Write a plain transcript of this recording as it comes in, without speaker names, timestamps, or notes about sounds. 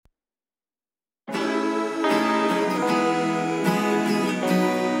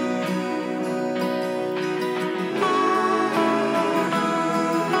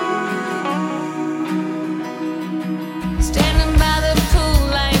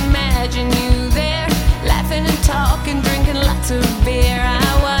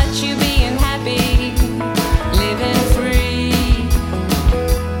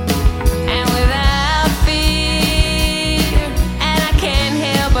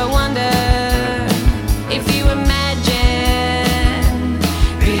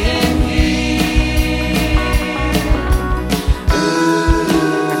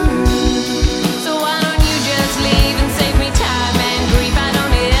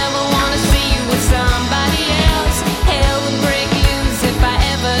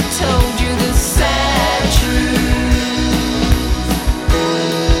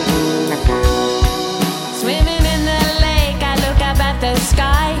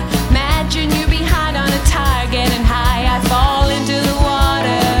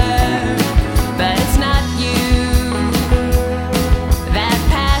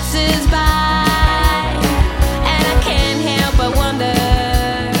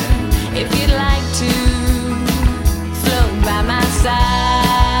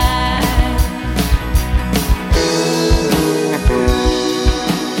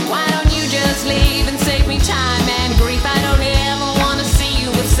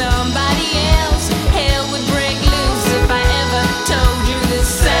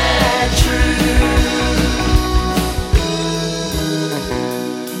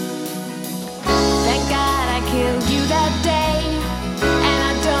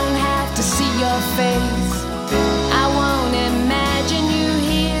face. I won't imagine you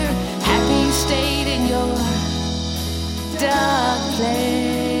here, happy you stayed in your dark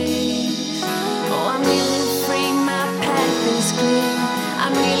place. Oh, I'm nearly free, my path is clear.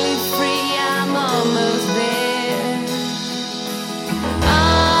 I'm nearly free, I'm almost there.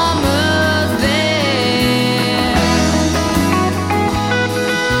 Almost there.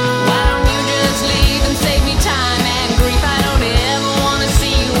 Why don't you just leave and save me time and grief? I don't ever wanna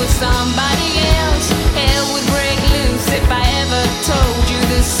see you with somebody else. Hell would break loose if I ever told you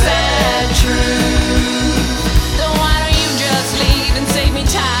the sad truth. So why don't you just leave and save me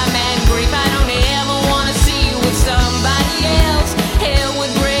time and grief? I don't ever wanna see you with somebody else. Hell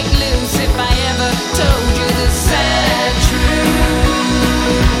would break loose if I ever told you the sad truth.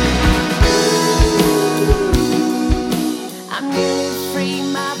 I'm nearly free,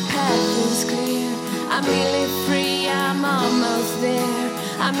 my path is clear. I'm nearly free, I'm almost there.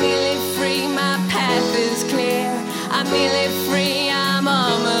 I'm nearly free, my path is clear. I'm nearly free, I'm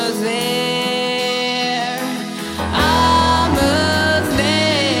almost there.